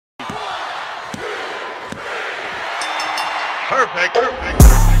Perfect.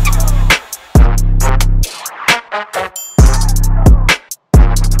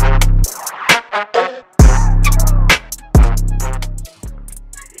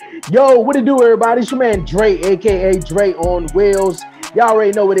 Yo, what it do, everybody? It's your man Dre, aka Dre on Wheels. Y'all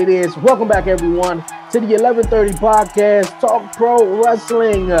already know what it is. Welcome back, everyone, to the 1130 podcast, Talk Pro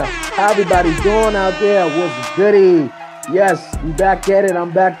Wrestling. How everybody doing out there? What's goody? Yes, we back at it.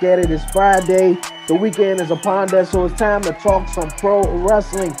 I'm back at it. It's Friday. The weekend is upon us, so it's time to talk some pro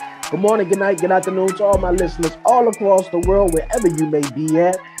wrestling. Good morning, good night, good afternoon to all my listeners all across the world, wherever you may be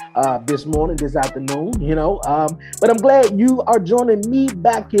at. This morning, this afternoon, but I'm glad you are joining me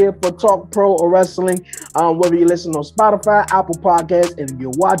back here for Talk Pro or Wrestling, whether you listen on Spotify, Apple Podcasts, and if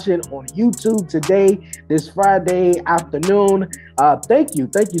you're watching on YouTube today, this Friday afternoon. Thank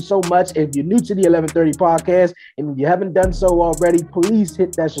you so much. If you're new to the 1130 podcast and if you haven't done so already, please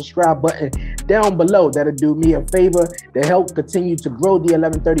hit that subscribe button down below. That'll do me a favor to help continue to grow the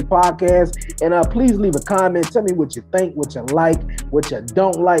 1130 podcast. And please leave a comment. Tell me what you think, what you like, what you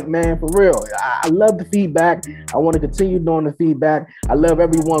don't like, man. For real, I love the feedback. I want to continue doing the feedback. I love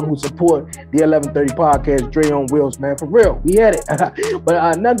everyone who support the 1130 podcast, Dre on Wheels, man. For real, we at it.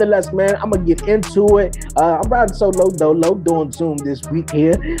 But nonetheless, man, I'm gonna get into it. I'm riding solo dolo, doing Zoom this week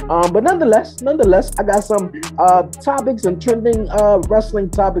here. But nonetheless, I got some topics and trending wrestling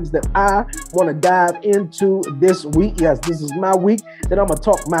topics that I want to dive into this week. Yes, this is my week that I'm gonna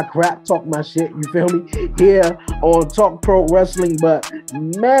talk my crap, talk my shit. You feel me? Here on Talk Pro Wrestling. But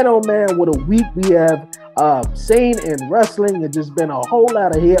man, oh man, what a week we have seen in wrestling. It's just been a whole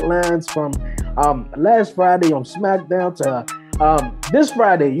lot of headlines from last Friday on SmackDown to this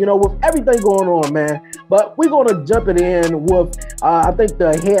Friday, with everything going on, man. But we're going to jump it in with, I think,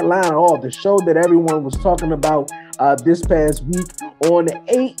 the headline of the show that everyone was talking about this past week on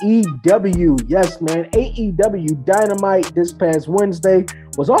AEW. Yes, man, AEW Dynamite this past Wednesday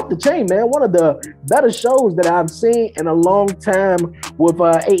was off the chain, man. One of the better shows that I've seen in a long time with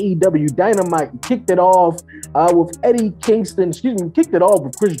AEW Dynamite. Kicked it off with kicked it off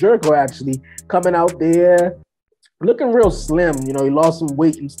with Chris Jericho, actually, coming out there looking real slim. He lost some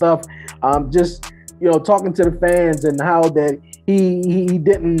weight and stuff. Just, talking to the fans and how that he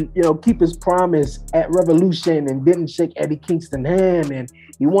didn't, keep his promise at Revolution and didn't shake Eddie Kingston's hand. And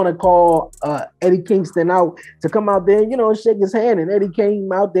he want to call Eddie Kingston out to come out there, and shake his hand. And Eddie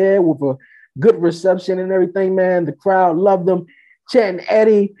came out there with a good reception and everything, man. The crowd loved him, chanting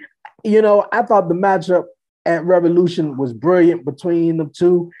Eddie. I thought the matchup at Revolution was brilliant between them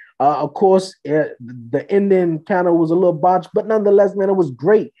two. Of course, the ending kind of was a little botched, but nonetheless, man, it was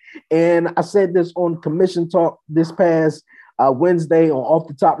great. And I said this on Commission Talk this past Wednesday on Off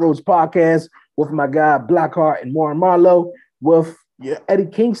the Top Roads podcast with my guy Blackheart and Warren Marlowe with Eddie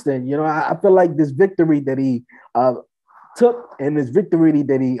Kingston. I feel like this victory that he took and this victory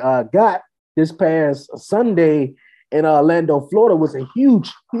that he got this past Sunday in Orlando, Florida was a huge,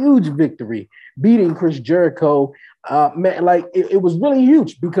 huge victory, beating Chris Jericho. Man, like it was really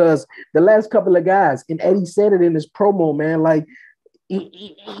huge because the last couple of guys, and Eddie said it in his promo, man, like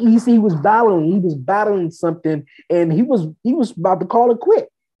he was battling something, and he was about to call it quit.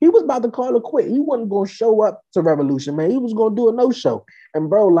 He wasn't going to show up to Revolution, man. He was going to do a no-show. And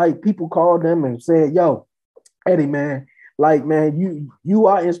bro, like people called him and said, yo, Eddie, man, like, man, you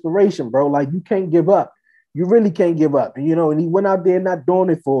are inspiration, bro. Like you can't give up. You really can't give up. And he went out there not doing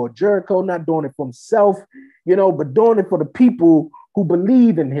it for Jericho, not doing it for himself, but doing it for the people who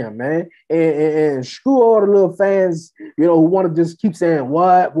believe in him, man. And screw all the little fans, who want to just keep saying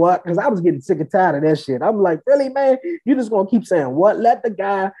what? Because I was getting sick and tired of that shit. I'm like, really, man? You just going to keep saying what? Let the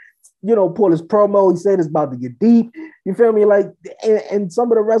guy, pull his promo. He said it's about to get deep. You feel me? Like, and some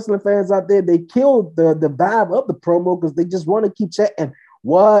of the wrestling fans out there, they killed the vibe of the promo because they just want to keep chatting.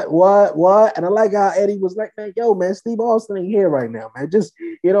 What? And I like how Eddie was like, man, yo, man, Steve Austin ain't here right now, man. Just,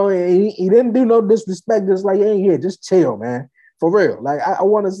 he didn't do no disrespect. Just like, he ain't here. Just chill, man. For real. Like, I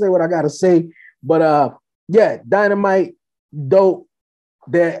want to say what I got to say. But, yeah, Dynamite, dope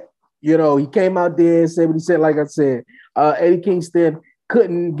that, he came out there and said what he said. Like I said, Eddie Kingston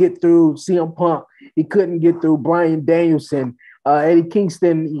couldn't get through CM Punk. He couldn't get through Bryan Danielson. Eddie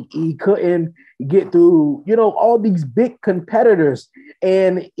Kingston, he couldn't get through, all these big competitors.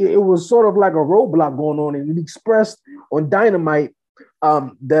 And it was sort of like a roadblock going on. And he expressed on Dynamite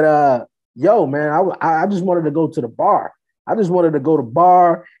that, yo, man, I just wanted to go to the bar. I just wanted to go to the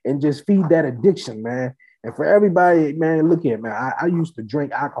bar and just feed that addiction, man. And for everybody, man, look at, man, I used to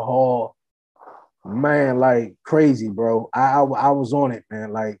drink alcohol, man, like crazy, bro. I was on it,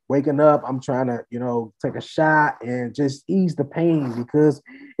 man. Like waking up, I'm trying to, take a shot and just ease the pain because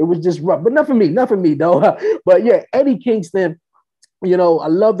it was just rough. But not for me though. But yeah, Eddie Kingston, I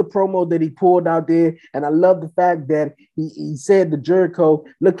love the promo that he pulled out there, and I love the fact that he said to Jericho,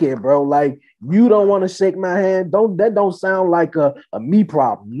 "Look here, bro. Like, you don't want to shake my hand. Don't sound like a me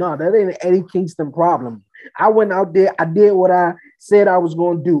problem. No, that ain't an Eddie Kingston problem. I went out there, I did what I said I was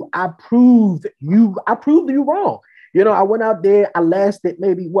going to do. I proved you wrong. I went out there, I lasted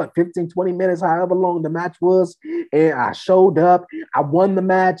maybe 15, 20 minutes, however long the match was, and I showed up, I won the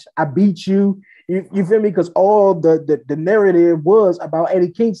match, I beat you." You feel me? Because all the narrative was about Eddie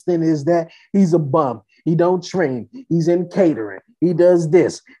Kingston is that he's a bum. He don't train. He's in catering. He does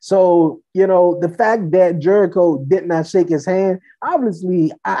this. So, the fact that Jericho did not shake his hand,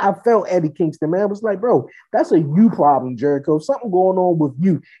 obviously, I felt Eddie Kingston, man. It was like, bro, that's a you problem, Jericho. Something going on with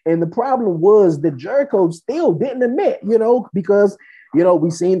you. And the problem was that Jericho still didn't admit, because, we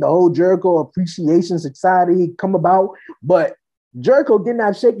seen the whole Jericho Appreciation Society come about, but Jericho did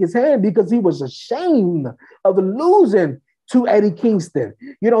not shake his hand because he was ashamed of losing to Eddie Kingston.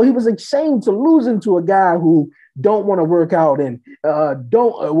 He was ashamed to losing to a guy who don't want to work out and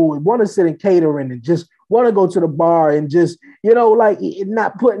don't want to sit in catering and just want to go to the bar and just, like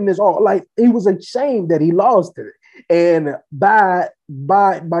not putting this all. Like, he was ashamed that he lost it. And by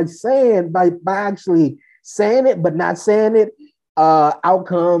actually saying it but not saying it,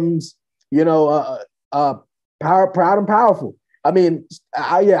 outcomes, proud and powerful. I mean,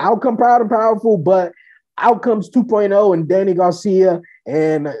 outcome proud and powerful, but outcomes 2.0 and Danny Garcia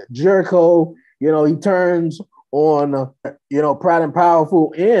and Jericho, he turns on, proud and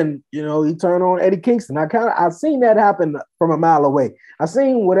powerful, and, he turned on Eddie Kingston. I seen that happen from a mile away. I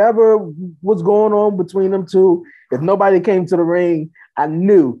seen whatever was going on between them two. If nobody came to the ring, I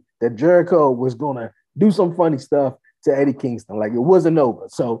knew that Jericho was going to do some funny stuff to Eddie Kingston. Like, it wasn't over.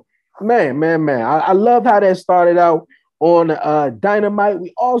 So, man. I love how that started out on Dynamite.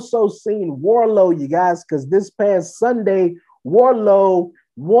 We also seen Wardlow, you guys, because this past Sunday, Wardlow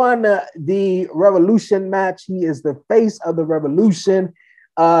won the Revolution match. He is the face of the Revolution.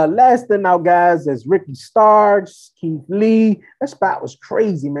 Last thing out, guys, is Ricky Starks, Keith Lee. That spot was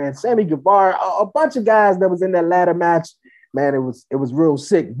crazy, man. Sammy Guevara, a bunch of guys that was in that ladder match. Man, it was real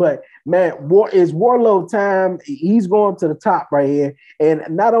sick. But, man, it's Wardlow time. He's going to the top right here. And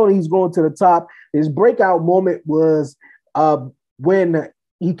not only he's going to the top, his breakout moment was when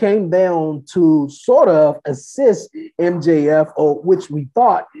he came down to sort of assist MJF, or which we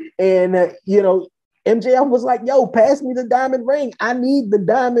thought. And, MJF was like, yo, pass me the diamond ring. I need the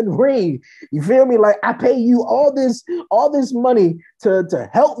diamond ring. You feel me? Like, I pay you all this money to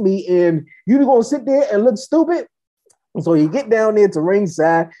help me, and you're going to sit there and look stupid? So you get down there to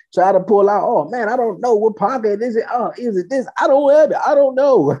ringside, try to pull out, oh, man, I don't know. What pocket is it? Oh, is it this? I don't have it. I don't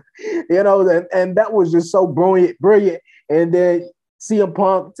know. And that was just so brilliant. And then CM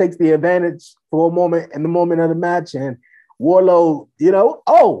Punk takes the advantage for a moment in the moment of the match, and Wardlow,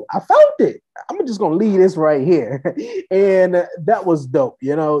 I felt it. I'm just going to leave this right here. And that was dope.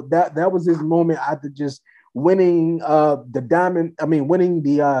 That was his moment after just winning winning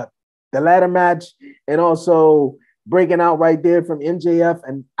the ladder match, and also breaking out right there from MJF.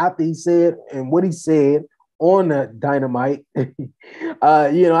 And after he said and what he said on the Dynamite,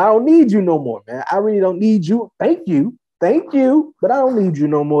 I don't need you no more, man. I really don't need you. Thank you, but I don't need you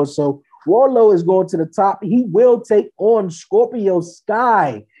no more. So Wardlow is going to the top. He will take on Scorpio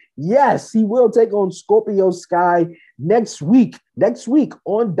Sky. Yes, he will take on Scorpio Sky next week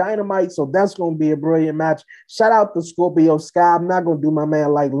on Dynamite. So that's going to be a brilliant match. Shout out to Scorpio Sky. I'm not going to do my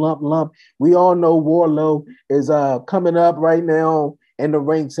man like lump. We all know Wardlow is coming up right now in the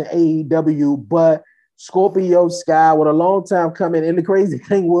ranks in AEW, but Scorpio Sky, with a long time coming. And the crazy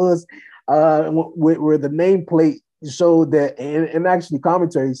thing was where the nameplate showed that, and actually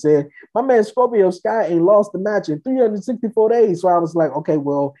commentary said, my man Scorpio Sky ain't lost the match in 364 days. So I was like, okay,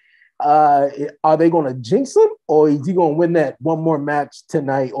 well, are they going to jinx him, or is he going to win that one more match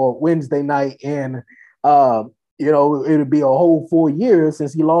tonight or Wednesday night? And, it'll be a whole 4 years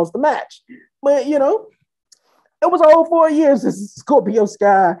since he lost the match. But, it was a whole 4 years since Scorpio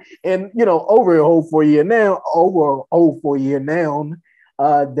Sky, and, over a whole 4 year now,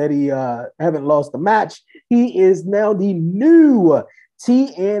 that he haven't lost the match. He is now the new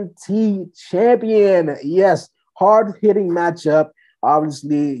TNT champion. Yes, hard-hitting matchup.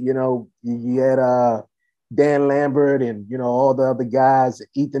 Obviously, you had Dan Lambert and, all the other guys,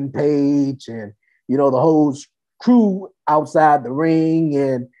 Ethan Page, and, the whole crew outside the ring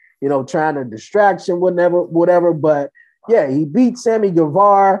and, trying to distract him, whatever. But, yeah, he beat Sammy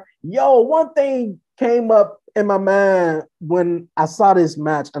Guevara. One thing came up in my mind when I saw this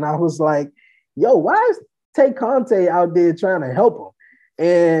match, and I was like, why is Tay Conte out there trying to help him?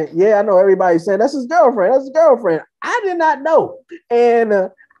 And yeah, I know everybody's saying that's his girlfriend. I I did not know. And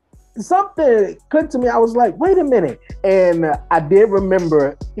something clicked to me. I was like, wait a minute. And I did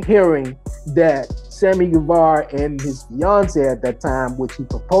remember hearing that Sammy Guevara and his fiance at that time, which he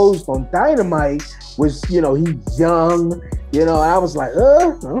proposed on Dynamite, was, he's young, and I was like,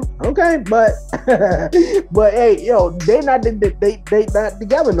 okay, but but hey, they not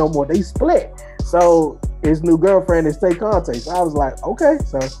together no more. They split. So his new girlfriend is Tay Conte. So I was like, okay.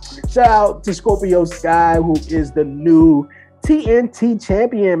 So shout out to Scorpio Sky, who is the new TNT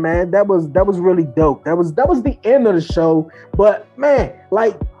champion, man. That was really dope. That was the end of the show. But man,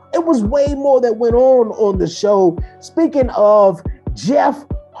 like, it was way more that went on the show. Speaking of Jeff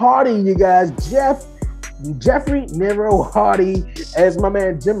Hardy, you guys, Jeffrey Nero Hardy, as my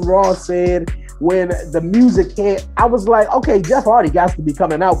man Jim Ross said, when the music hit, I was like, okay, Jeff Hardy got to be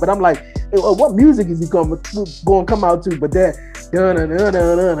coming out. But I'm like, what music is he going to come out to? But that,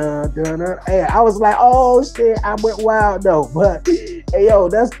 hey, I was like, oh shit, I went wild though. But hey, yo,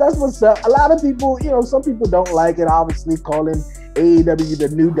 that's what's up. A lot of people, some people don't like it, obviously, calling AEW the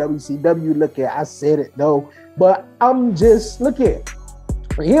new WCW. Look at, I said it though. But I'm just, look at,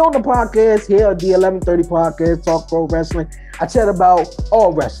 here on the podcast, here at the 1130 podcast, Talk Pro Wrestling, I chat about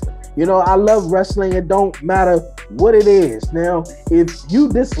all wrestling. I love wrestling. It don't matter what it is. Now, if you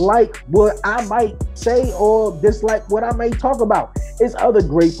dislike what I might say or dislike what I may talk about, there's other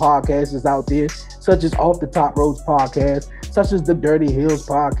great podcasts out there, such as Off the Top Roads podcast, such as the Dirty Hills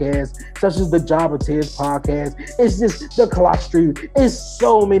podcast, such as the Jobber Tears podcast. It's just the Clock Street. It's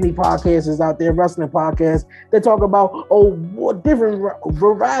so many podcasts out there, wrestling podcasts, that talk about different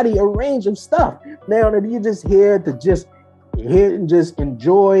variety, a range of stuff. Now, if you're just here to just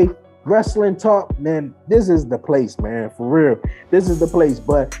enjoy wrestling talk, man, this is the place, man, for real. This is the place.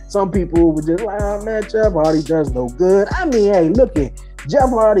 But some people were just like, oh man, Jeff Hardy does no good. I mean, hey, look at Jeff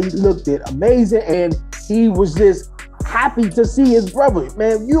Hardy, looked it amazing, and he was just happy to see his brother.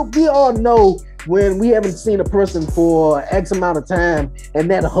 Man, we all know when we haven't seen a person for X amount of time, and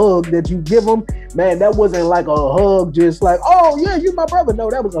that hug that you give them, man, that wasn't like a hug just like, oh yeah, you my brother.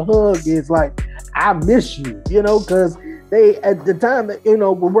 No, that was a hug. It's like, I miss you, because they, at the time,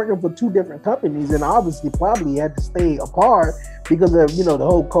 were working for two different companies, and obviously probably had to stay apart because of, the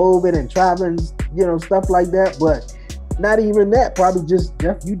whole COVID and traveling, stuff like that. But not even that, probably just,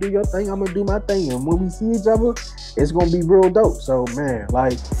 Jeff, you do your thing, I'm gonna do my thing, and when we see each other, it's gonna be real dope. So man,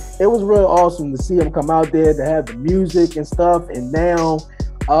 like, it was real awesome to see him come out there, to have the music and stuff. And now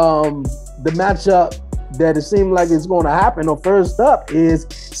the matchup that it seemed like it's going to happen, or first up, is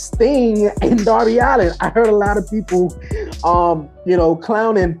Sting and Darby Allin. I heard a lot of people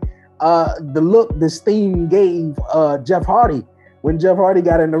clowning the look that Sting gave Jeff Hardy when Jeff Hardy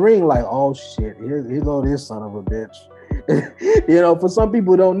got in the ring, like, oh shit, here go this son of a bitch. For some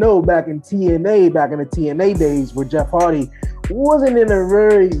people who don't know, back in the TNA days, where Jeff Hardy wasn't in a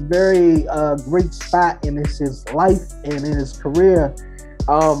very, very great spot in his life and in his career.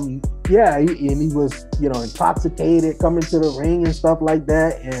 He was, intoxicated coming to the ring and stuff like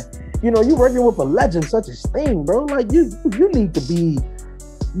that. And, you're working with a legend such as Sting, bro. Like, you need to be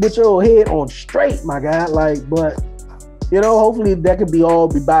with your head on straight, my guy. Like, but, hopefully that could be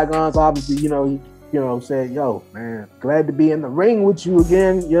bygones. Obviously, said, yo, man, glad to be in the ring with you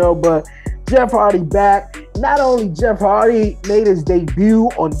again, but Jeff Hardy back. Not only Jeff Hardy made his debut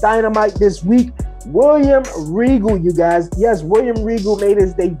on Dynamite this week, William Regal, you guys. Yes, William Regal made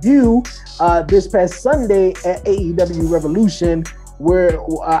his debut this past Sunday at AEW Revolution, where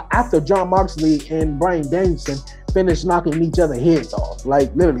after Jon Moxley and Bryan Danielson finished knocking each other heads off.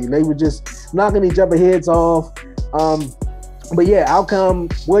 Like, literally, they were just knocking each other heads off. But yeah, out come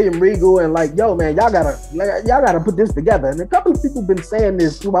William Regal and like, yo, man, y'all gotta put this together. And a couple of people been saying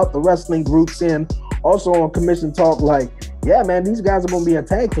this throughout the wrestling groups and also on Commission Talk, like, yeah, man, these guys are gonna be a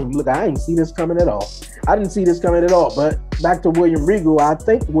tag team. Look, I didn't see this coming at all. But back to William Regal, I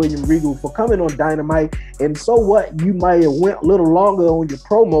thank William Regal for coming on Dynamite. And so what? You might have went a little longer on your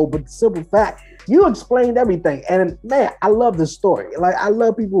promo, but the simple fact, you explained everything. And man, I love this story. Like, I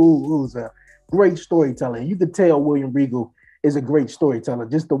love people who's a great storyteller. You could tell William Regal is a great storyteller,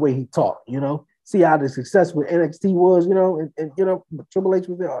 just the way he talked, See how the success with NXT was, and Triple H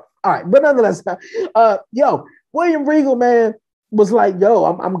was there. All right, but nonetheless, William Regal, man, was like, yo,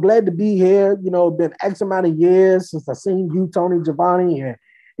 I'm glad to be here. Been X amount of years since I seen you, Tony Giovanni, and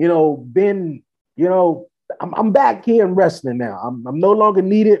I'm back here in wrestling now. I'm no longer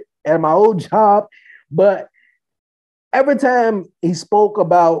needed at my old job, but every time he spoke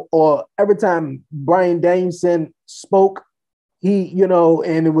about, or every time Bryan Danielson spoke, he,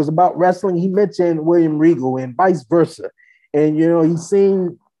 and it was about wrestling, he mentioned William Regal and vice versa. And, he's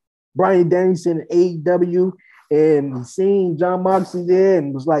seen Bryan Danielson in AEW, and seeing John Moxley there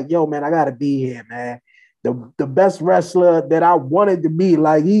and was like, yo, man, I gotta be here, man. The best wrestler that I wanted to be.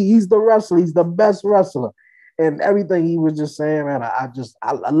 Like he's the wrestler, he's the best wrestler. And everything he was just saying, man, I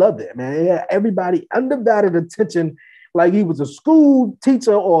loved it, man. Yeah, everybody undivided attention, like he was a school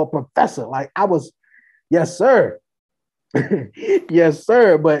teacher or a professor. Like I was, yes, sir. Yes,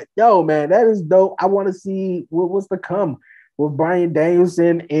 sir. But yo, man, that is dope. I want to see what's to come with Bryan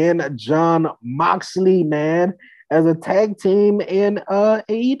Danielson and John Moxley, man, as a tag team in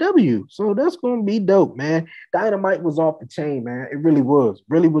AEW. So that's gonna be dope, man. Dynamite was off the chain, man. It really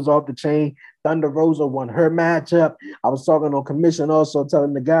was off the chain. Thunder Rosa won her matchup. I was talking on commission, also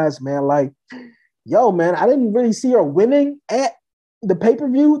telling the guys, man, like, yo, man, I didn't really see her winning at the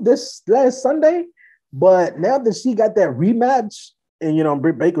pay-per-view this last Sunday. But now that she got that rematch, and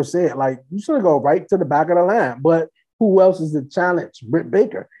Britt Baker said, like, you should go right to the back of the line. But who else is the challenge? Britt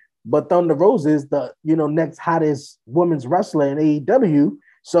Baker. But Thunder Rosa is the next hottest women's wrestler in AEW.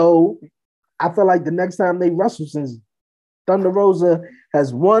 So I feel like the next time they wrestle, since Thunder Rosa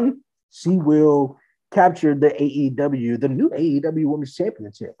has won, she will capture the new AEW Women's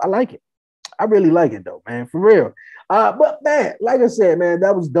Championship. I like it. I really like it though, man, for real. But man, like I said, man,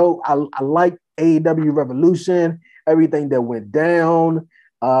 that was dope. I like AEW Revolution, everything that went down,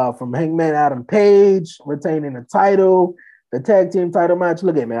 from Hangman Adam Page retaining the title, the tag team title match.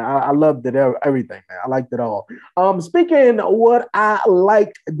 Look at, man, I loved it, everything, man. I liked it all. Speaking of what I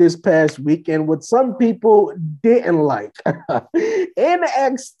liked this past weekend, what some people didn't like,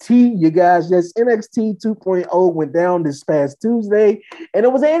 NXT, you guys, yes, NXT 2.0 went down this past Tuesday, and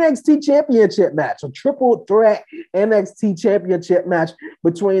it was an NXT Championship match, a triple threat NXT Championship match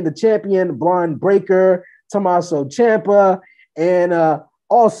between the champion Braun Breaker, Tommaso Ciampa, and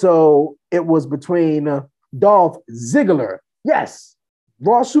also it was between Dolph Ziggler. Yes,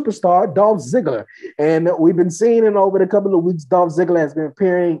 Raw superstar Dolph Ziggler. And we've been seeing it over the couple of weeks. Dolph Ziggler has been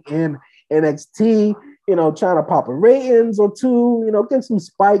appearing in NXT, trying to pop a ratings or two, get some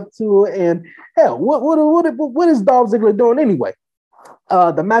spike to it. And hell, what is Dolph Ziggler doing anyway?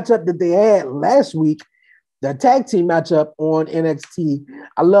 The matchup that they had last week, the tag team matchup on NXT,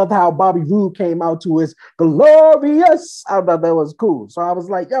 I loved how Bobby Roode came out to his glorious. I thought that was cool. So I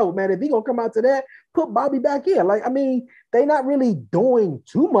was like, yo, man, if he gonna come out to that, put Bobby back in. Like, I mean, they not really doing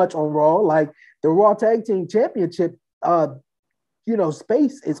too much on Raw. Like the Raw Tag Team Championship,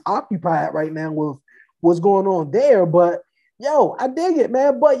 space is occupied right now with what's going on there. But yo, I dig it,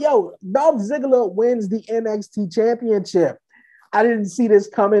 man. But yo, Dolph Ziggler wins the NXT Championship. I didn't see this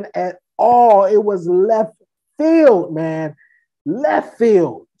coming at all. It was left field, man. Left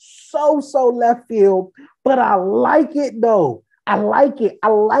field. So left field. But I like it though. I like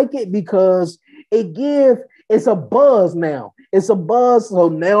it because it's a buzz now. It's a buzz. So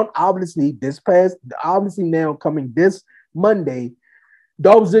now, obviously now coming this Monday,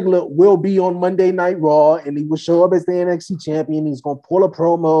 Dolph Ziggler will be on Monday Night Raw, and he will show up as the NXT champion. He's going to pull a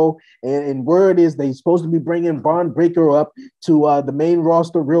promo, and word is they're supposed to be bringing Braun Breaker up to the main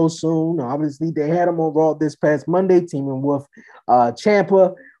roster real soon. Obviously, they had him on Raw this past Monday, teaming with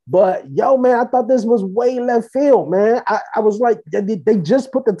Ciampa. But, yo, man, I thought this was way left field, man. I was like, they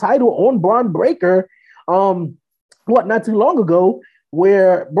just put the title on Braun Breaker, not too long ago,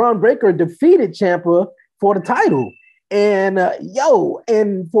 where Braun Breaker defeated Ciampa for the title. And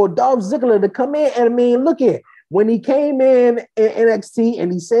and for Dolph Ziggler to come in, and I mean, look at when he came in NXT and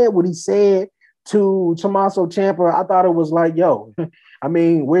he said what he said to Tommaso Ciampa, I thought it was like, yo, I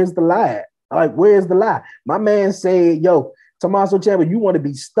mean, where's the lie? Like, where's the lie? My man said, yo, Tommaso Ciampa, you want to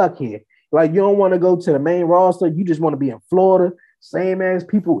be stuck here. Like, you don't want to go to the main roster. You just want to be in Florida, same as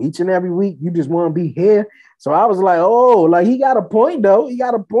people each and every week. You just want to be here. So I was like, oh, like he got a point, though. He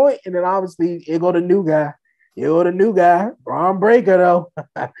got a point. And then obviously, here go the new guy. You're the new guy, Braun Breaker, though.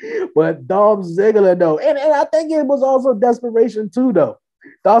 But Dolph Ziggler, though. And I think it was also desperation, too, though.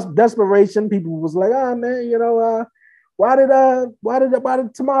 Desperation, people was like, oh, man, why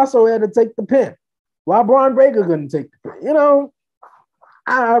did Tommaso had to take the pin? Why Braun Breaker couldn't take the pin?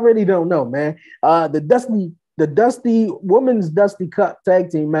 I really don't know, man. The Women's Dusty Cup tag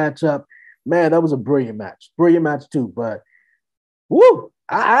team matchup, man, that was a brilliant match. Brilliant match, too. But, woo!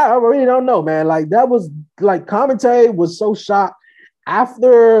 I really don't know, man. Like, that was like commentary was so shocked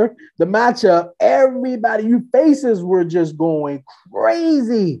after the matchup. Everybody, you faces were just going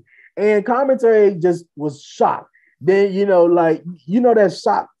crazy, and commentary just was shocked. Then that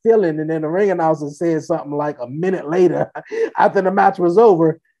shock feeling, and then the ring announcer said something like a minute later after the match was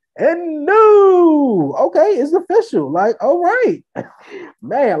over. And no, okay, it's official. Like, all right,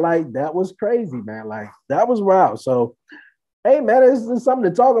 man, like that was crazy, man. Like that was wild. So. Hey man, it's something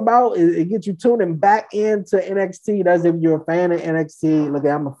to talk about. It gets you tuning back into NXT. That's if you're a fan of NXT. Look,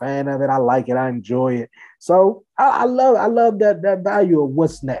 I'm a fan of it. I like it. I enjoy it. So I love that value of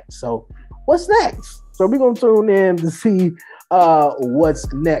what's next. So what's next? So we're gonna tune in to see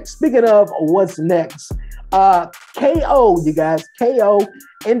what's next. Speaking of what's next, KO, you guys, KO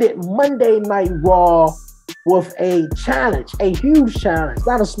ended Monday Night Raw with a challenge, a huge challenge,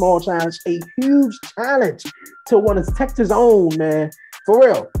 not a small challenge, a huge challenge to one of Texas' own, man, for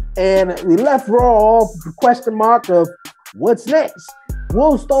real. And we left Raw off the question mark of what's next.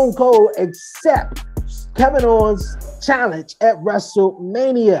 Will Stone Cold accept Kevin Owens' challenge at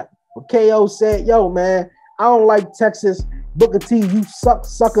WrestleMania? Well, KO said, yo, man, I don't like Texas. Booker T, you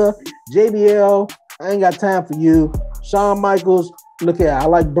sucker. JBL, I ain't got time for you. Shawn Michaels, look here, I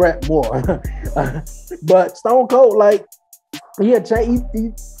like Brett more. But Stone Cold, like, he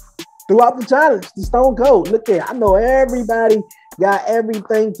threw out the challenge to Stone Cold. Look here, I know everybody got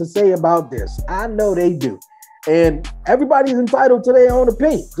everything to say about this. I know they do. And everybody's entitled to their own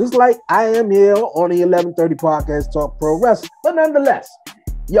opinion, just like I am here on the 1130 podcast, Talk Pro Wrestling. But nonetheless,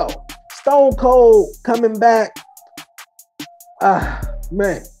 yo, Stone Cold coming back.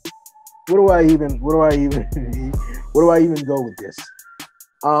 Man, where do I even go with this?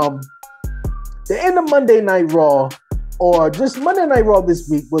 The end of Monday Night Raw, or just Monday Night Raw this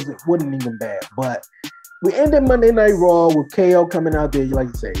week wasn't even bad, but we ended Monday Night Raw with KO coming out there. Like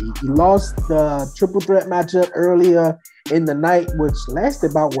you say, he lost the triple threat matchup earlier in the night, which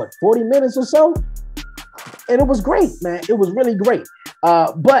lasted about 40 minutes or so, and it was great, man. It was really great.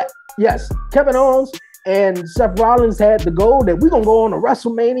 But yes, Kevin Owens and Seth Rollins had the goal that we're gonna go on to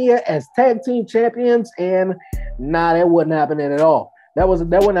WrestleMania as tag team champions, and that wasn't happening at all. That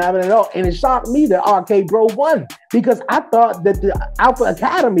wasn't happening at all. And it shocked me that RK Bro won, because I thought that the Alpha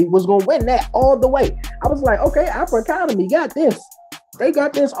Academy was going to win that all the way. I was like, okay, Alpha Academy got this. They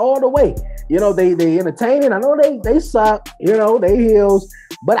got this all the way. You know, they entertaining. I know they suck. You know, they heels.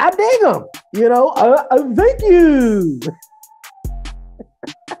 But I dig them. You know, thank you.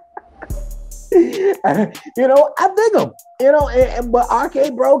 You know, I dig them. You know, but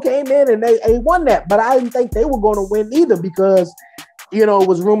RK Bro came in and they won that. But I didn't think they were going to win either, because you know, it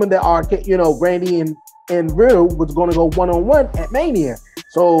was rumored that Randy and Riddle was going to go one-on-one at Mania.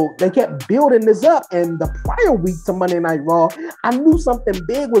 So they kept building this up. And the prior week to Monday Night Raw, I knew something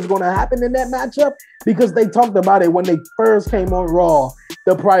big was going to happen in that matchup, because they talked about it when they first came on Raw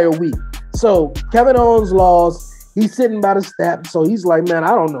the prior week. So Kevin Owens lost. He's sitting by the steps. So he's like, man, I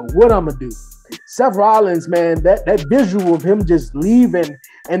don't know what I'm going to do. Seth Rollins, man, that visual of him just leaving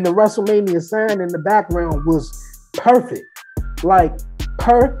and the WrestleMania sign in the background was perfect. Like,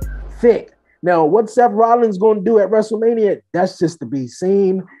 perfect. Now, what Seth Rollins going to do at WrestleMania, that's just to be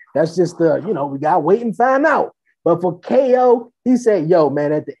seen. That's just we got to wait and find out. But for KO, he said, yo,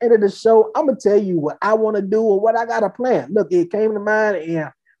 man, at the end of the show, I'm going to tell you what I want to do or what I got to plan. Look, it came to mind,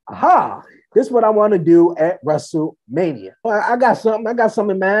 and this is what I want to do at WrestleMania. I got something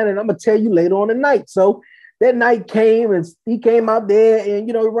in mind, and I'm going to tell you later on the night. So that night came, and he came out there and,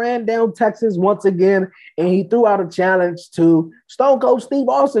 he ran down Texas once again, and he threw out a challenge to Stone Cold Steve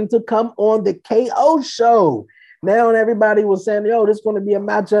Austin to come on the KO show. Now everybody was saying, yo, this is going to be a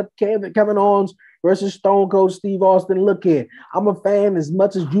matchup, Kevin Owens versus Stone Cold Steve Austin. Look here, I'm a fan as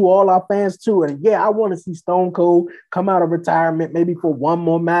much as you all are fans too. And yeah, I want to see Stone Cold come out of retirement, maybe for one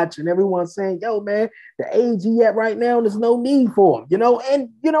more match. And everyone's saying, yo, man, the age he at right now, there's no need for him, and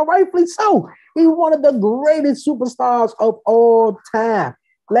rightfully so. He's one of the greatest superstars of all time.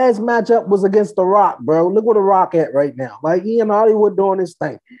 Last matchup was against The Rock, bro. Look where The Rock at right now. Like, he in Hollywood doing his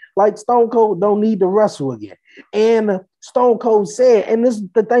thing. Like, Stone Cold don't need to wrestle again. And Stone Cold said, and this is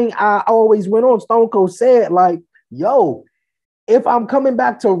the thing I always went on, Stone Cold said, like, yo, if I'm coming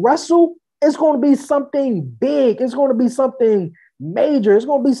back to wrestle, it's going to be something big. It's going to be something major. It's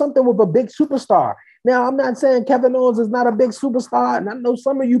going to be something with a big superstar. Now, I'm not saying Kevin Owens is not a big superstar, and I know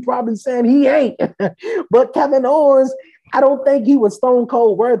some of you probably saying he ain't. But Kevin Owens, I don't think he was Stone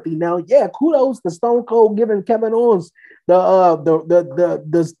Cold worthy. Now, yeah, kudos to Stone Cold giving Kevin Owens the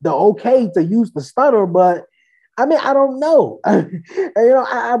okay to use the stunner, but I mean, I don't know.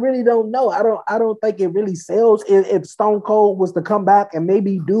 I really don't know. I don't think it really sells if Stone Cold was to come back and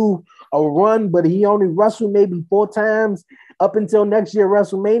maybe do a run, but he only wrestled maybe 4 times up until next year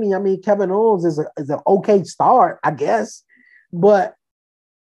WrestleMania. I mean, Kevin Owens is an okay start, I guess, but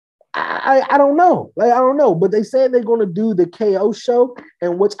I don't know. Like, I don't know. But they said they're going to do the KO show,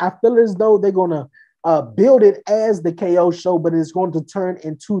 in which I feel as though they're going to build it as the KO show, but it's going to turn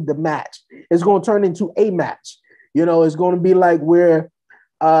into the match. It's going to turn into a match. It's going to be like where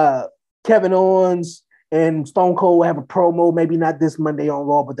Kevin Owens and Stone Cold will have a promo, maybe not this Monday on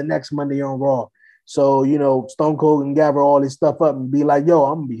Raw, but the next Monday on Raw. So, Stone Cold can gather all this stuff up and be like, yo,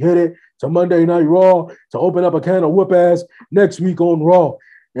 I'm going to be headed to Monday Night Raw to open up a can of whoop ass next week on Raw.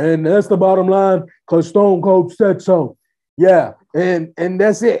 And that's the bottom line because Stone Cold said so. Yeah, and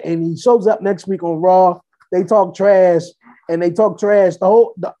that's it. And he shows up next week on Raw. They talk trash, and they talk trash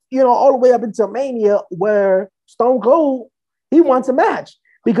all the way up until Mania, where Stone Cold, he wants a match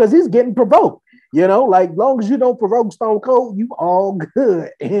because he's getting provoked. Long as you don't provoke Stone Cold, you all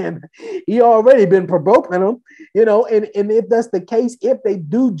good. And he already been provoking him, and if that's the case, if they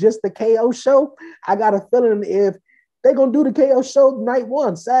do just the KO show, I got a feeling if they're going to do the KO show night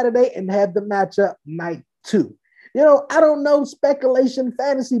 1, Saturday, and have the matchup night 2. I don't know, speculation,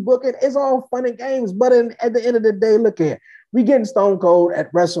 fantasy booking, it's all fun and games, but at the end of the day, look here, we getting Stone Cold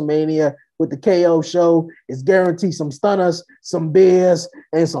at WrestleMania with the KO show. It's guaranteed some stunners, some beers,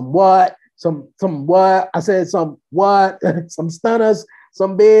 and some what? Some what? I said some what? Some stunners,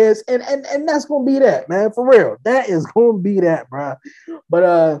 some beers, and that's gonna be that, man. For real. That is gonna be that, bro.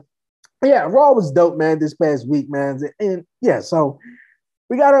 But yeah, Raw was dope, man, this past week, man. And yeah, so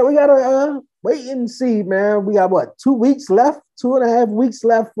we gotta wait and see, man. We got 2 weeks left, 2.5 weeks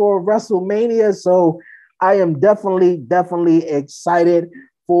left for WrestleMania. So I am definitely excited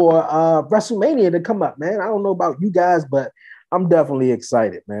for WrestleMania to come up, man. I don't know about you guys, but I'm definitely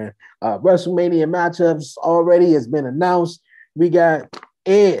excited, man. WrestleMania matchups already has been announced. We got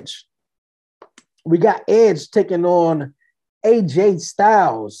Edge. We got Edge taking on AJ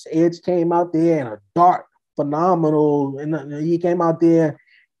Styles. Edge came out there in a dark, phenomenal, and he came out there.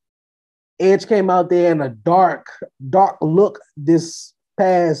 Edge came out there in a dark look this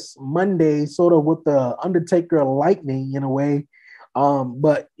past Monday, sort of with the Undertaker lightning in a way.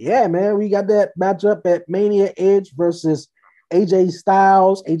 But yeah, man, we got that matchup at Mania, Edge versus AJ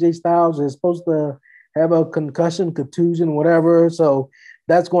Styles. AJ Styles is supposed to have a contusion, whatever. So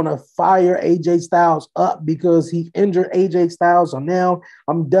that's going to fire AJ Styles up because he injured AJ Styles. So now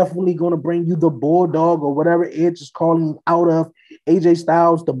I'm definitely going to bring you the Bulldog or whatever Edge is calling out of AJ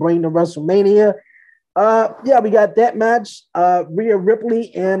Styles to bring to WrestleMania. Yeah, we got that match. Rhea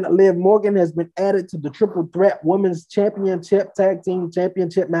Ripley and Liv Morgan has been added to the Triple Threat Women's Championship Tag Team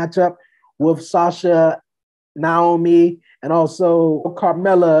Championship matchup with Sasha, Naomi, and also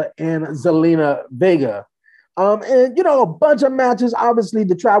Carmella and Zelina Vega. And a bunch of matches. Obviously,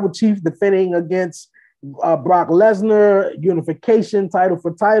 the Tribal Chief defending against Brock Lesnar, unification title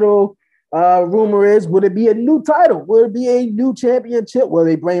for title. Rumor is, would it be a new title? Will it be a new championship? Will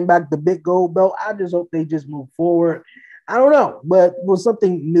they bring back the big gold belt? I just hope they just move forward. I don't know, but it was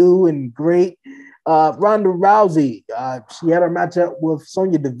something new and great. Ronda Rousey, she had her matchup with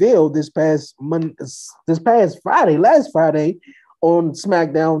Sonya Deville last Friday on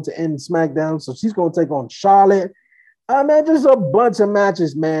SmackDown to end SmackDown. So she's going to take on Charlotte. Man, just a bunch of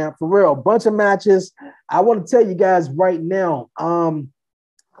matches, man. For real, a bunch of matches. I want to tell you guys right now,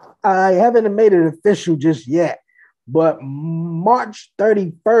 I haven't made it official just yet, but March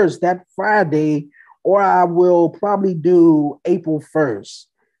 31st, that Friday, or I will probably do April 1st,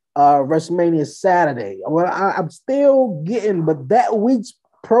 WrestleMania Saturday. Well, I'm still getting, but that week's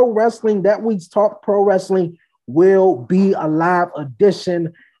Talk Pro Wrestling will be a live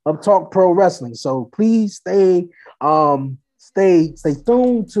edition of Talk Pro Wrestling. So please stay tuned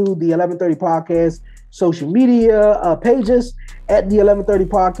to the 1130 podcast social media pages at the 1130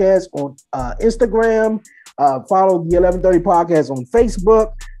 podcast on Instagram. Follow the 1130 podcast on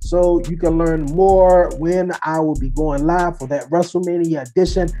Facebook so you can learn more when I will be going live for that WrestleMania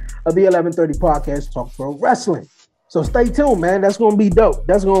edition of the 1130 podcast Talk Pro Wrestling. So stay tuned, man. That's going to be dope.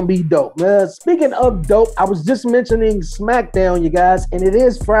 Speaking of dope, I was just mentioning SmackDown, you guys, and it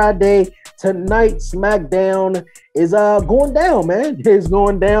is Friday. Tonight, SmackDown is going down, man. It's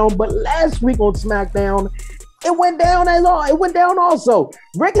going down. But last week on SmackDown, it went down also.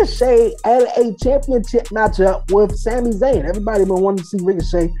 Ricochet had a championship matchup with Sami Zayn. Everybody been wanting to see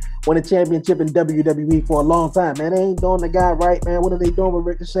Ricochet win a championship in WWE for a long time, man. They ain't doing the guy right, man. What are they doing with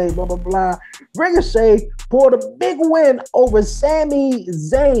Ricochet? Blah, blah, blah. Ricochet pulled a big win over Sami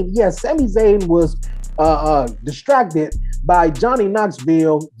Zayn. Yes, Sami Zayn was distracted by Johnny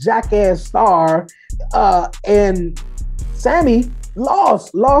Knoxville, Jackass Star, and Sami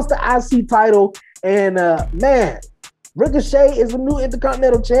lost the IC title. And man, Ricochet is a new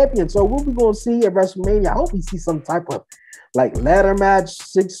Intercontinental Champion. So what we gonna see at WrestleMania? I hope we see some type of like ladder match,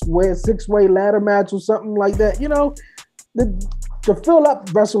 six-way ladder match or something like that. To fill up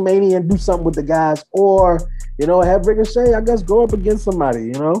WrestleMania and do something with the guys, or have Ricochet, I guess, go up against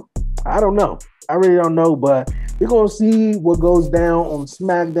somebody. I don't know. I really don't know, but we're gonna see what goes down on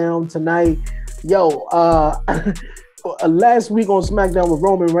SmackDown tonight. Yo, last week on SmackDown with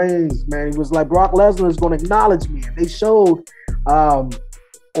Roman Reigns, man, he was like, Brock Lesnar is going to acknowledge me. And they showed on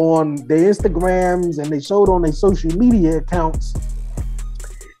their Instagrams and they showed on their social media accounts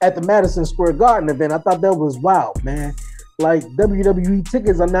at the Madison Square Garden event. I thought that was wild, man. Like, WWE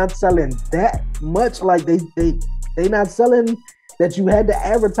tickets are not selling that much. Like, they not selling that you had to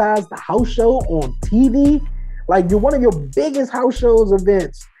advertise the house show on TV. Like, you're one of your biggest house shows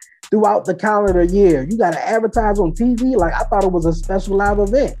events throughout the calendar year. You got to advertise on TV. Like, I thought it was a special live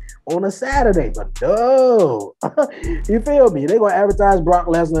event on a Saturday, but no. You feel me? They gonna advertise Brock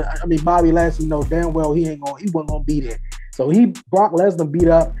Lesnar. I mean, Bobby Lashley know damn well he wasn't gonna be there. So Brock Lesnar beat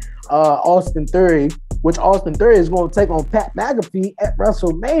up Austin Theory, which Austin Theory is gonna take on Pat McAfee at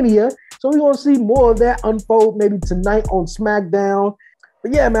WrestleMania. So we're gonna see more of that unfold maybe tonight on SmackDown.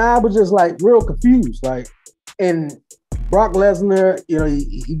 But yeah, man, I was just like real confused. Like, and Brock Lesnar,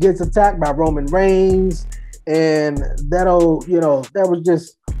 he gets attacked by Roman Reigns, and that was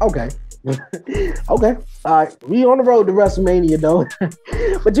just okay. Okay. All right. We on the road to WrestleMania though.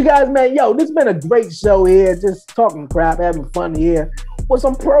 But you guys, man, this has been a great show here. Just talking crap, having fun here with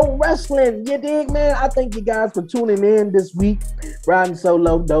some pro wrestling. You dig, man? I thank you guys for tuning in this week. Riding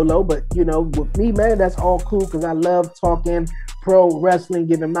solo dolo. But with me, man, that's all cool because I love talking pro wrestling,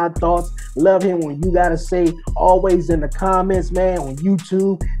 giving my thoughts. Love hearing what you gotta say, always in the comments, man, on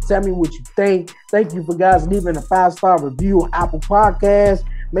YouTube. Tell me what you think. Thank you for guys leaving a 5-star review on Apple Podcasts.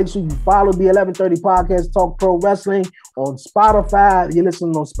 Make sure you follow the 1130 Podcast Talk Pro Wrestling on Spotify. If you're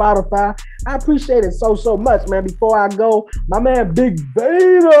listening on Spotify, I appreciate it so much, man. Before I go, my man Big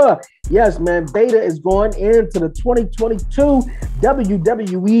Beta. Yes, man, Beta is going into the 2022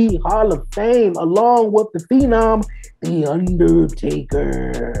 WWE Hall of Fame along with the Phenom, The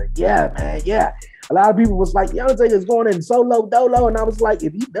Undertaker. Yeah, man, yeah. A lot of people was like, The Undertaker's going in solo dolo, and I was like,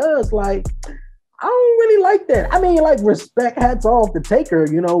 if he does, like, I don't really like that. I mean, like, respect, hats off to Taker,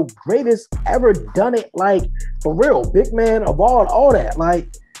 greatest ever done it, like, for real, big man of all that, like,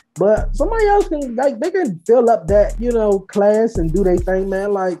 but somebody else can, like, they can fill up that, class and do their thing,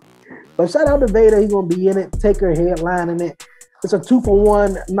 man, like, but shout out to Vader, he's gonna be in it, Taker headlining it. It's a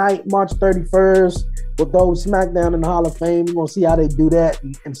 2-for-1 night, March 31st, with those SmackDown in the Hall of Fame. We're gonna see how they do that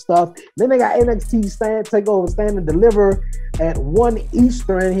and stuff. Then they got NXT Stand and Deliver at 1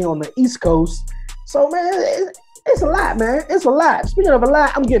 Eastern here on the East Coast. So, man, it's a lot, man. It's a lot. Speaking of a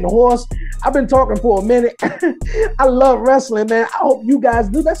lot, I'm getting hoarse. I've been talking for a minute. I love wrestling, man. I hope you guys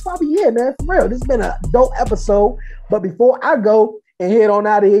do. That's why we're here, man. For real. This has been a dope episode. But before I go and head on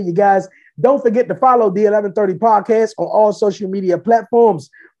out of here, you guys, don't forget to follow the 1130 Podcast on all social media platforms.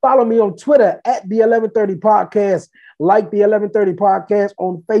 Follow me on Twitter at the 1130 Podcast. Like the 1130 Podcast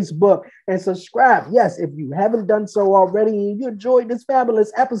on Facebook and subscribe. Yes, if you haven't done so already and you enjoyed this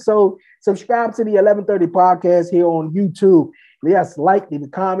fabulous episode, subscribe to the 1130 Podcast here on YouTube. Yes, like, leave a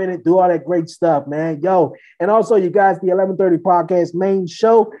comment, do all that great stuff, man. Yo, and also, you guys, the 1130 Podcast main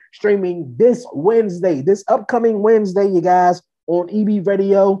show streaming this upcoming Wednesday, you guys, on EB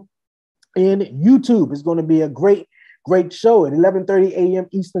Radio and YouTube. It's going to be a great show at 11:30 a.m.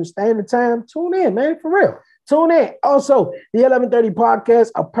 Eastern Standard Time. Tune in, man, for real. Tune in. Also, the 1130 Podcast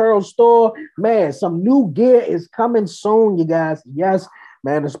apparel store, man, some new gear is coming soon, you guys. Yes,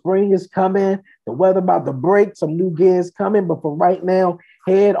 man, the spring is coming. The weather about to break. Some new gear is coming. But for right now,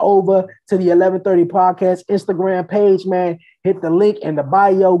 head over to the 1130 Podcast Instagram page, man. Hit the link in the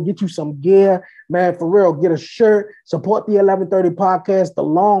bio. Get you some gear, man, for real. Get a shirt. Support the 1130 Podcast the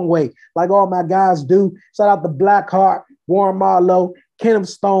long way, like all my guys do. Shout out to Blackheart, Warren Marlowe, Kenneth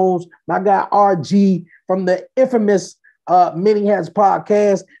Stones, my guy RG from the infamous Mini Hats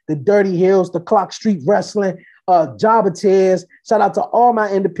Podcast, the Dirty Hills, the Clock Street Wrestling, Jabba Tears. Shout out to all my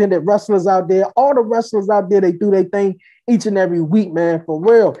independent wrestlers out there. All the wrestlers out there, they do their thing each and every week, man, for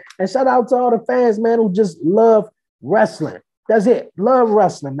real. And shout out to all the fans, man, who just love wrestling. That's it. Love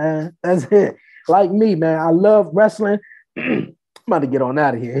wrestling, man. That's it. Like me, man. I love wrestling. I'm about to get on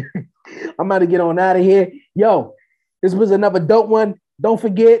out of here. Yo, this was another dope one. Don't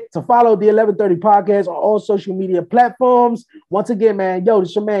forget to follow the 1130 Podcast on all social media platforms. Once again, man, this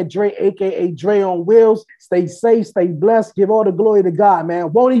is your man Dre, a.k.a. Dre on Wheels. Stay safe, stay blessed. Give all the glory to God,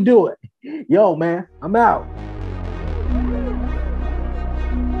 man. Won't he do it? Yo, man, I'm out.